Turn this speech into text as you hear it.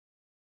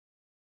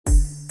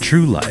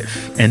true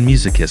life and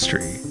music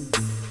history,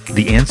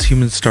 the Ants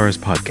Human Stars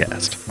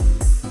podcast,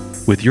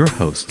 with your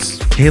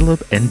hosts,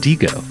 Caleb and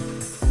Digo.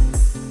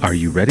 Are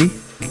you ready?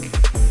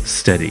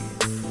 Steady.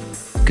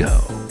 Go.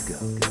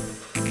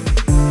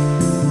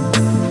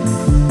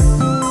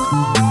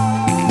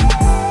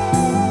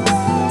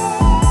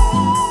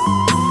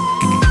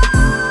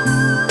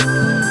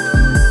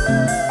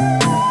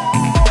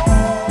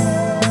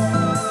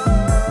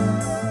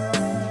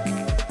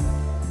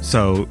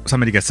 So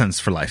somebody gets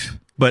sentenced for life,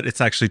 but it's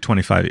actually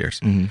 25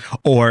 years,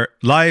 or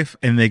life,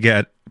 and they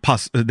get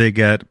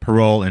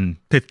parole in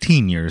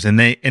 15 years, and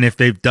if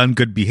they've done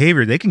good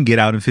behavior, they can get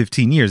out in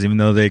 15 years, even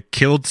though they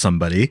killed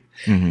somebody,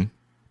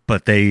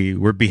 but they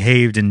were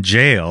behaved in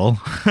jail,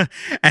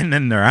 and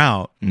then they're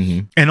out.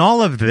 And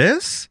all of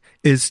this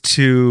is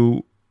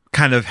to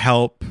kind of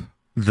help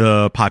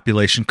the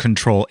population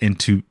control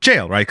into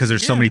jail, right? Because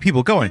there's so many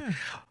people going.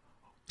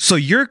 So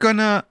you're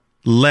gonna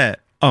let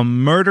a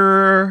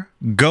murderer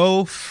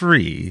go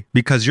free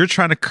because you're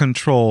trying to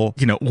control,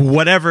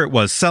 whatever it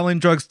was, selling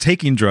drugs,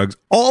 taking drugs,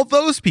 all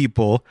those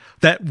people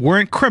that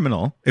weren't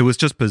criminal. It was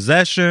just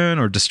possession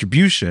or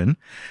distribution,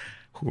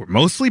 who were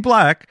mostly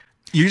black.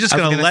 You're just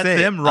going to let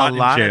them rot in jail.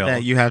 A lot of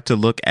that you have to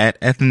look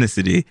at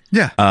ethnicity.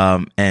 Yeah.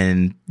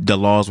 And the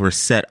laws were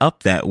set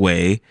up that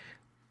way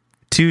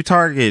to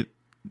target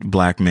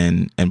black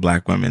men and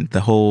black women.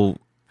 The whole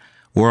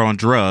war on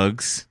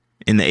drugs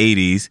in the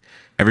 80s,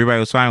 everybody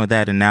was fine with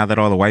that, and now that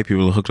all the white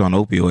people are hooked on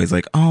opioids,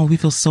 like, oh, we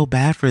feel so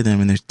bad for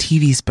them, and there's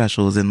TV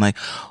specials, and like,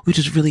 we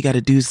just really got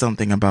to do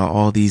something about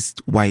all these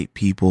white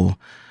people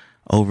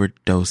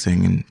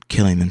overdosing and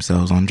killing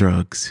themselves on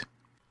drugs.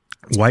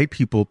 White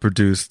people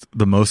produced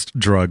the most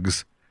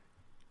drugs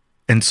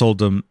and sold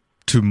them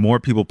to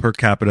more people per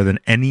capita than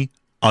any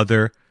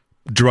other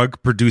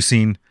drug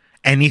producing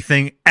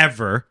anything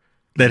ever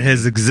that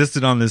has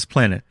existed on this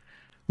planet.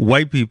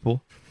 White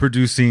people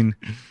producing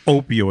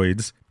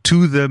opioids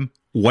to them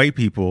white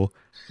people,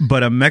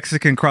 but a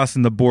Mexican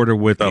crossing the border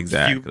with a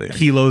few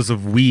kilos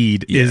of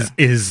weed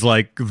is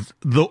like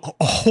the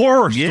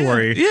horror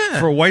story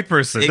for a white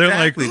person. Exactly. They're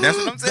like, that's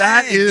what I'm saying.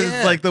 That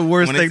is like the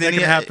worst thing that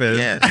can happen.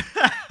 Yeah.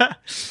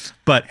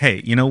 But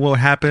hey, you know what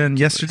happened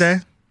yesterday?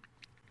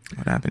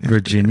 What happened?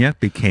 Virginia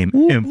became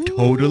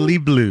totally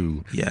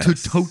blue.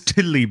 Yes.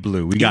 Totally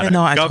blue. We got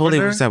I totally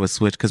wish that would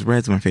switch because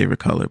red's my favorite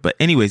color. But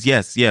anyways,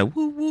 yes, yeah.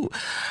 Woo woo.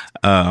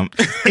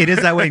 It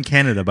is that way in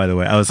Canada, by the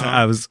way. I was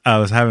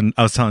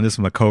telling this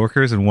with my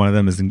coworkers, and one of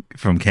them is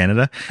from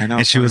Canada. I know,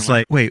 and she was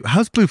like, "Wait,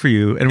 how's blue for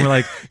you?" And we're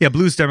like, "Yeah,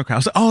 blue's Democrat." I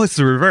was like, "Oh, it's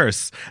the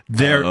reverse.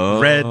 Their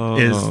red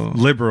is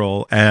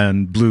liberal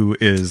and blue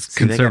is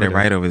conservative." They got it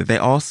right over there. They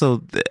also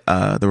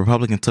the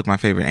Republicans took my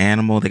favorite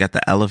animal. They got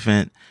the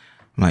elephant.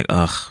 I'm like,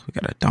 ugh, we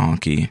got a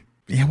donkey.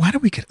 Yeah, why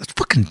did we get a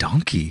fucking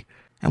donkey?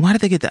 And why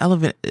did they get the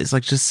elephant? It's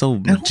like just so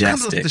majestic. Who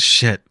comes up with this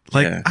shit?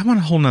 Like, I want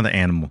a whole nother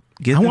animal.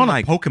 I want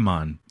a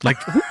Pokemon. Like,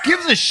 who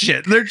gives a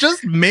shit? They're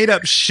just made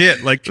up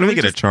shit. Like, can we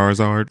get a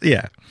Charizard?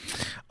 Yeah.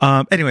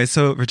 Anyway,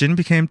 so Virginia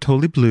became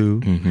totally blue,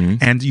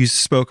 and you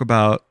spoke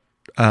about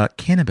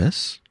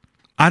cannabis.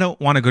 I don't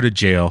want to go to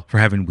jail for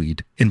having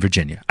weed in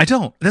Virginia. I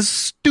don't. That's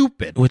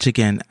stupid. Which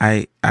again,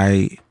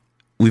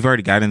 we've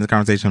already gotten into the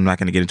conversation. I'm not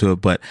going to get into it,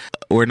 but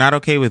we're not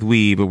okay with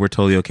weed, but we're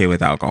totally okay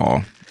with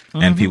alcohol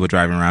and people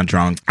driving around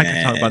drunk. I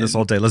can talk about this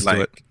all day. Let's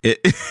do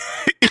it.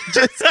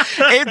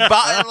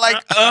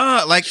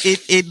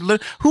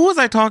 Who was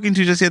I talking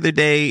to just the other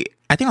day?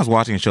 I think I was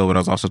watching a show, but I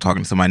was also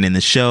talking to somebody. And in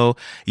the show,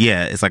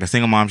 it's like a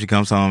single mom. She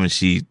comes home and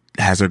she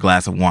has her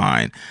glass of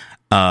wine.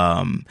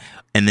 And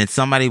then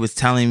somebody was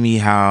telling me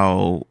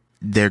how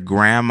their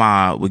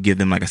grandma would give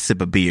them like a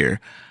sip of beer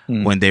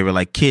when they were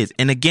like kids.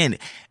 And again,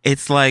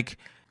 it's like,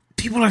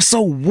 people are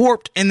so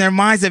warped in their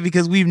mindset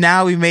because we've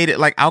made it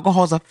like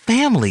alcohol is a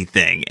family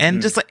thing, and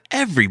just like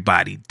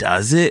everybody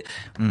does it.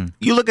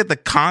 You look at the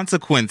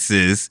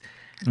consequences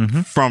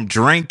from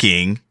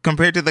drinking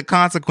compared to the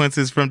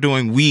consequences from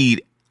doing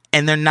weed,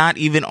 and they're not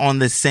even on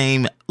the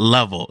same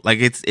level. Like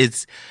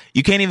it's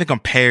you can't even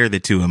compare the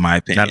two, in my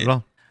opinion. Not at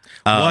all.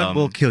 One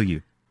will kill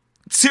you.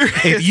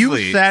 Seriously, if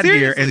you sat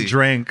here and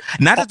drank,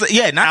 not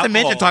to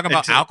mention talking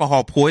about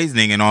alcohol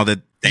poisoning and all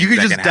the. You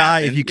could just die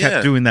if you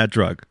kept doing that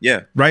drug.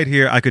 Yeah. Right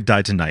here, I could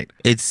die tonight.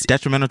 It's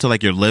detrimental to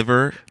like your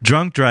liver.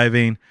 Drunk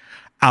driving,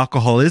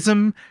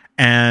 alcoholism,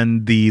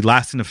 and the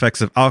lasting effects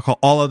of alcohol,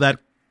 all of that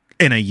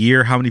in a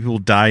year, how many people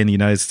die in the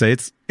United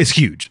States is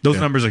huge. Those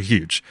numbers are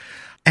huge.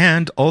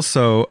 And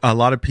also, a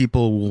lot of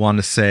people will want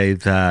to say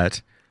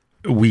that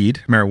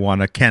weed,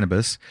 marijuana,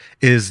 cannabis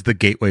is the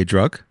gateway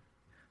drug.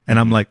 And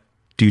I'm like,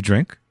 do you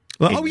drink?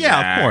 Well, oh,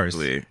 yeah, of course.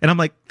 And I'm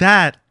like,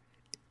 that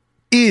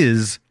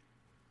is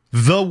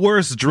the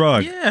worst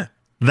drug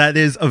that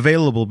is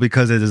available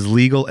because it is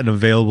legal and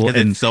available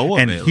and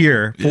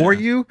here for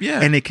you. Yeah.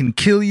 And it can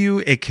kill you.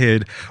 It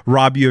could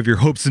rob you of your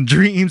hopes and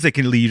dreams. It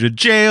can lead you to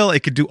jail.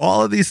 It could do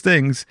all of these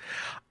things.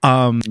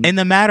 In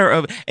the matter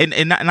of,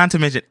 and not to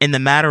mention, in the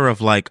matter of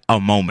like a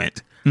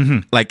moment.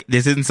 Like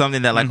this isn't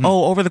something that like,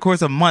 over the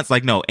course of months,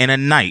 like no, in a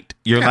night,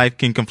 your life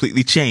can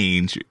completely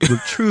change. The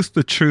truth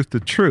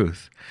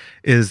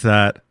is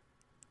that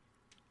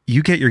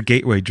you get your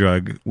gateway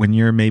drug when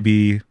you're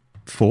maybe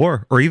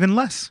 4 or even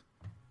less.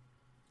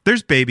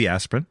 There's baby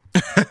aspirin.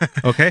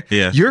 Okay?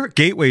 Yeah. Your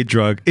gateway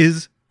drug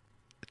is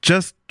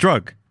just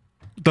drug.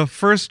 The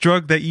first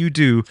drug that you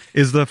do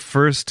is the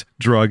first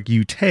drug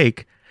you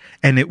take,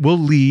 and it will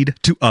lead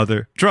to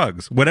other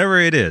drugs, whatever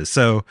it is.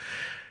 So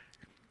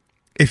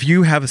if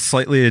you have a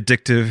slightly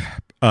addictive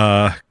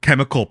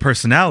chemical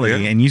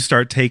personality and you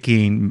start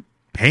taking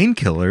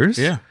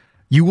painkillers,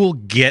 you will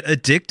get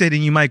addicted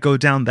and you might go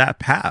down that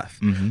path.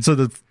 So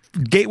the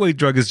gateway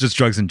drug is just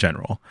drugs in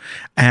general.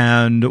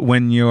 And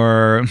when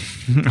you're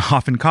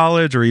off in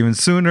college or even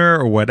sooner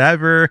or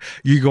whatever,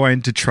 you're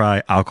going to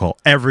try alcohol.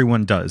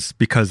 Everyone does,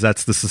 because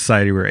that's the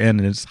society we're in,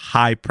 and it's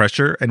high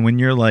pressure. And when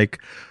you're like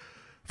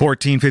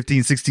 14,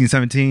 15, 16,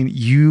 17,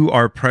 you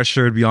are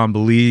pressured beyond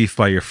belief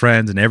by your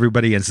friends and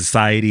everybody in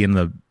society,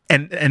 and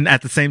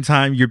at the same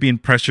time, you're being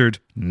pressured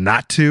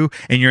not to,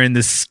 and you're in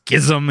this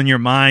schism in your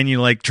mind.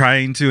 You're like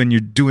trying to, and you're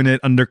doing it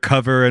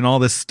undercover and all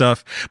this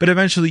stuff. But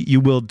eventually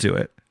you will do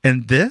it.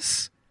 And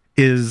this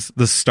is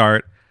the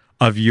start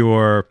of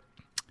your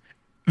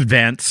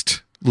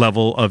advanced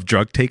level of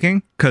drug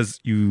taking, because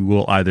you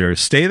will either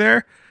stay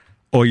there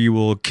or you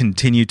will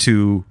continue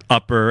to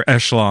upper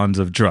echelons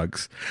of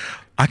drugs.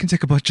 I can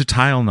take a bunch of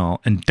Tylenol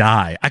and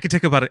die. I can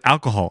take a bunch of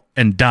alcohol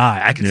and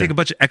die. I can take a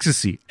bunch of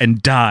ecstasy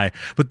and die.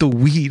 But the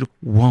weed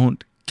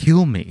won't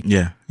kill me.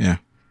 Yeah.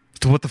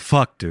 So what the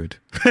fuck, dude?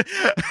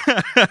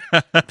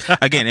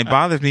 Again, it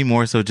bothers me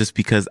more so just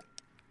because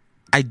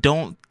I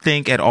don't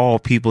think at all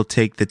people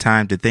take the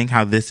time to think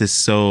how this is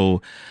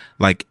so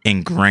like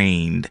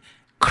ingrained.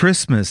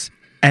 Christmas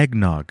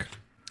eggnog.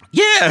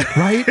 Yeah.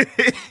 Right?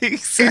 Exactly.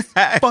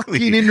 It's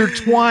fucking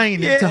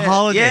intertwined into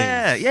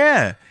holidays.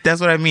 Yeah.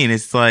 That's what I mean.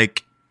 It's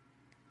like,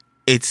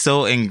 it's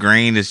so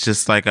ingrained. It's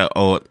just like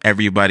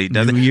everybody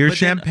does it. New Year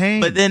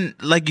champagne. But then,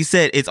 like you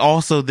said, it's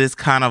also this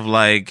kind of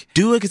like,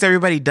 do it because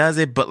everybody does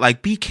it, but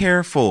like, be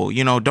careful.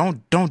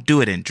 Don't do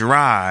it and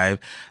drive.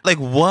 Like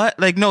what?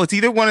 Like, no, it's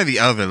either one or the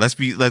other. Let's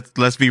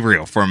be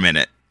real for a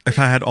minute. If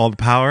I had all the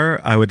power,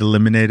 I would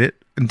eliminate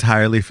it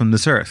entirely from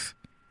this earth.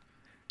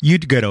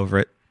 You'd get over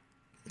it.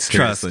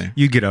 Seriously. Trust,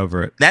 you'd get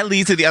over it. That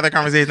leads to the other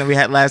conversation that we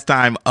had last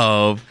time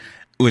of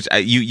which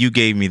you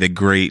gave me the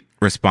great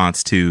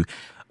response to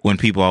when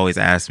people always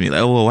ask me,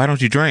 like, oh, well, why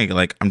don't you drink?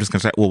 Like, I'm just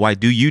going to say, well, why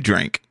do you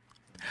drink?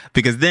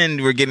 Because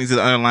then we're getting to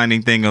the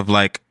underlining thing of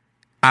like,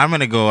 I'm going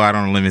to go out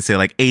on a limb and say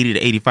like 80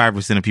 to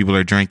 85% of people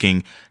are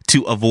drinking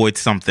to avoid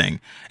something.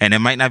 And it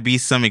might not be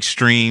some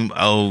extreme,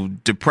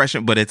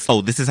 depression, but it's,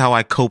 this is how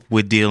I cope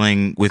with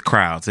dealing with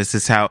crowds. This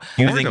is how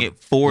using it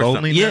for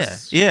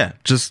loneliness. something.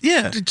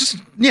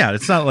 Yeah.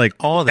 It's not like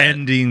all that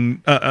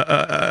ending.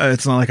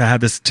 It's not like I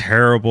have this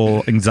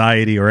terrible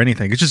anxiety or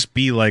anything. It's just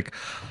be like,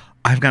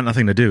 I've got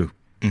nothing to do.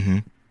 Mm-hmm.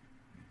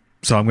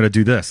 So I'm going to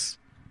do this.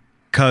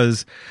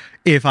 Because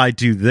if I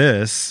do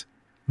this,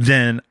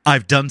 then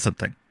I've done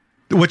something.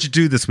 What'd you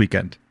do this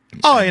weekend?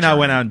 I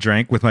went out and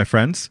drank with my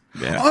friends.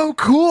 Yeah. Oh,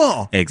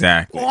 cool.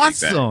 Exactly.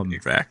 Awesome.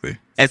 Exactly.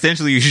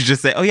 Essentially, you should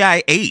just say, oh, yeah,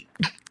 I ate.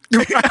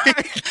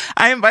 Right?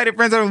 I invited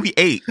friends over and we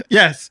ate.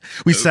 Yes.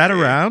 We sat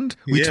around.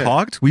 We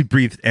talked. We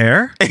breathed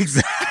air.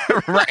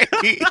 Exactly.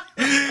 Right.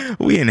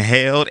 We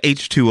inhaled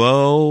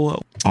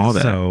H2O. All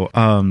that. So,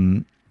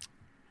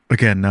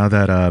 again, now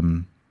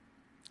that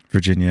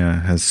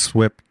Virginia has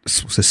swept.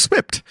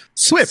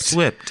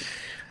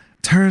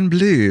 Turn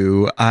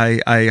blue.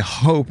 I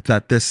hope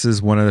that this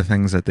is one of the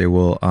things that they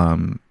will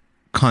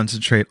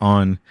concentrate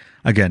on.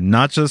 Again,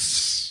 not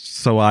just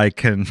so I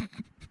can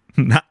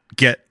not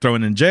get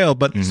thrown in jail,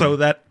 but so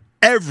that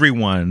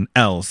everyone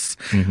else,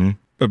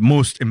 but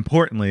most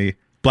importantly,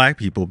 Black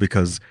people,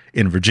 because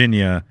in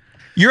Virginia,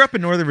 you're up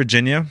in Northern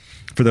Virginia.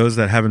 For those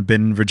that haven't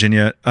been in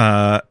Virginia,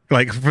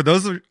 like for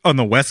those on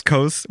the West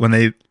Coast, when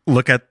they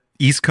look at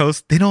East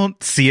Coast, they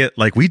don't see it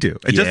like we do.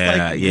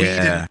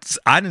 It's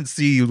I didn't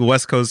see the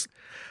West Coast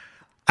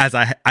as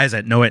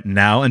I know it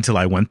now until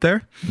I went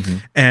there.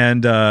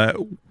 And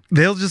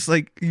they'll just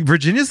like,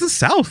 Virginia's the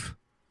South.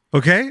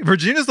 Okay?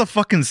 Virginia's the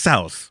fucking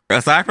South.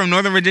 Aside from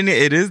Northern Virginia,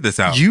 it is the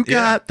South. You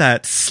got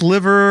that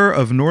sliver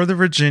of Northern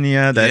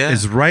Virginia that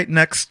is right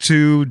next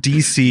to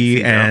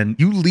DC, and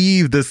you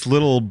leave this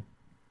little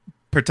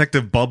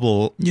protective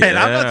bubble. And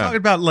I'm not talking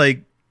about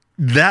like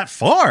that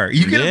far.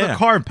 You get in the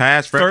car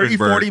past 30,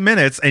 40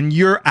 minutes and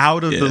you're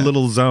out of the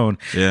little zone.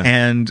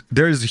 And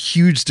there's a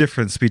huge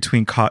difference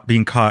between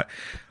being caught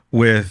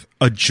with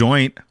a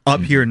joint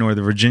up here in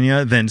Northern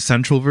Virginia than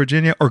Central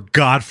Virginia, or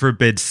God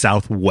forbid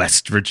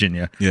Southwest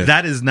Virginia.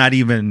 That is not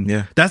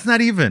even that's not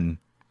even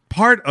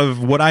part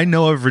of what I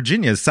know of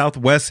Virginia.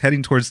 Southwest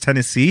heading towards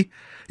Tennessee.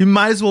 You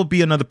might as well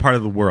be another part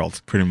of the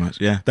world. Pretty much,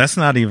 That's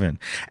not even.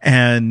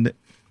 And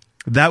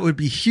that would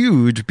be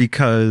huge,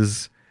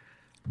 because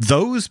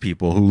those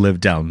people who live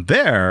down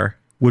there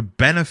would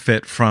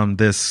benefit from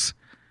this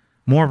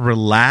more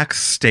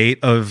relaxed state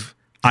of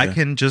I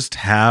can just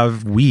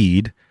have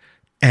weed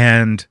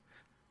and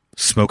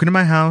smoke it in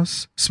my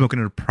house, smoke it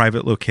in a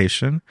private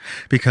location,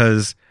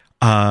 because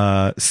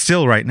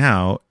still right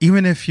now,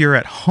 even if you're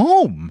at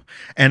home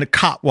and a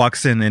cop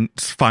walks in and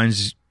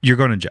finds you're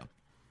going to jail,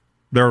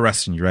 they're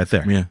arresting you right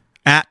there. Yeah.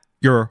 At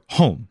your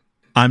home.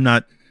 I'm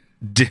not.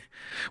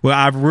 We've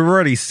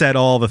already said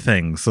all the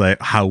things,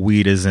 like how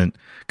weed isn't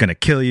going to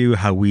kill you,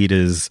 how weed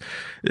is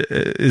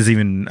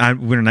even.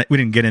 We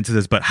didn't get into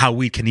this, but how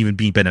weed can even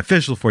be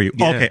beneficial for you.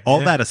 Yeah, okay,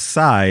 all that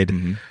aside,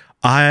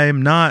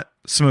 I'm not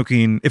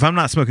smoking. If I'm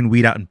not smoking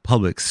weed out in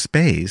public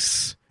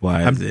space,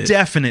 I'm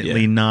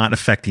definitely not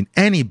affecting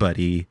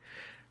anybody.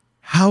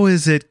 How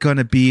is it going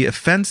to be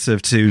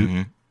offensive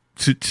to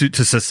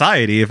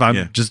society if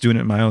I'm just doing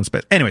it in my own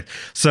space? Anyway,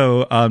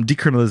 so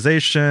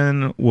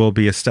decriminalization will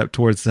be a step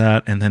towards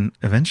that. And then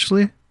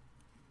eventually,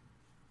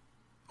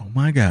 oh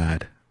my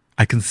God,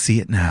 I can see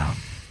it now.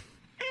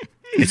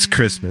 It's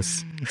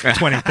Christmas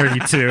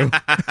 2032.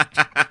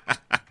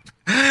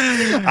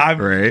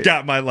 I've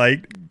got my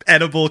like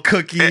edible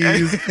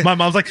cookies. My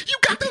mom's like, you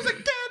got those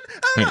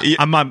again?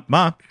 I'm my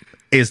mom.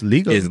 It's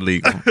legal. It's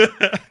legal.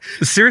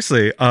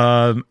 Seriously,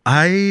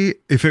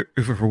 if it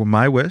were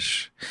my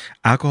wish,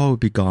 alcohol would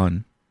be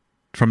gone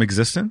from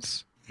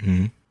existence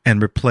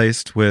and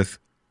replaced with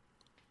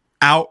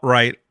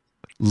outright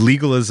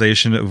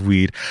legalization of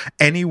weed.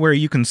 Anywhere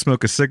you can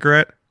smoke a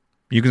cigarette,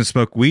 you can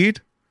smoke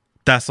weed.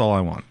 That's all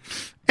I want.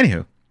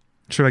 Anywho,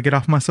 should I get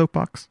off my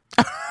soapbox?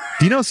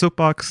 Do you know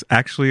soapbox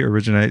actually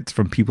originates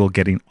from people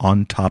getting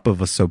on top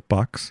of a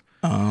soapbox?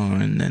 Oh,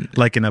 and then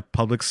like in a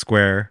public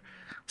square,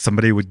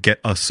 somebody would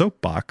get a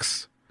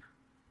soapbox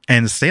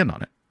and stand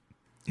on it.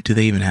 Do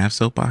they even have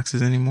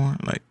soapboxes anymore?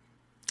 Like,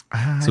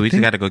 so we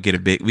just got to go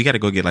get we got to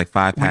go get like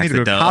 5 packs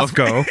of Dove.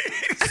 Costco.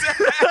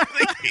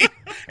 Exactly.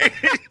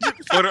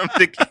 Put them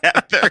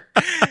together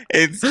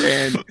and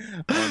stand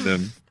on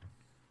them.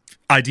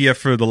 Idea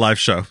for the live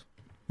show.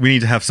 We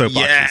need to have soapboxes.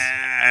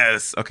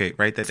 Yes. Okay,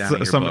 write that down in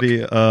your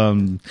somebody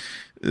book.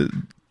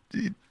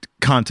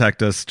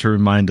 Contact us to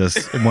remind us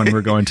when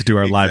we're going to do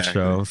our live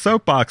show.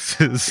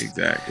 Soapboxes.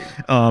 Exactly.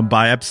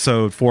 By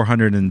episode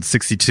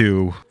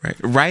 462. Right.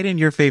 Write in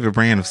your favorite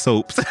brand of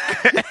soaps.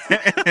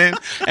 and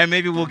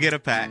maybe we'll get a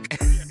pack.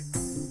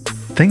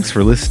 Thanks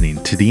for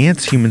listening to the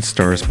Ants Human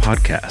Stars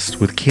podcast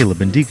with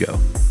Caleb and Digo.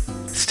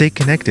 Stay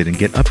connected and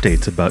get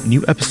updates about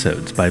new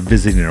episodes by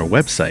visiting our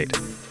website,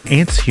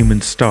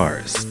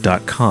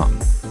 antshumanstars.com,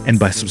 and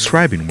by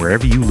subscribing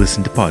wherever you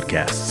listen to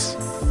podcasts.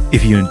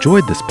 If you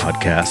enjoyed this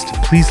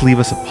podcast, please leave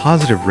us a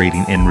positive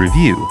rating and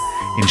review,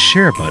 and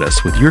share about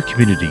us with your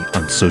community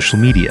on social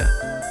media.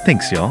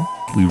 Thanks, y'all.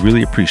 We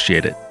really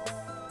appreciate it.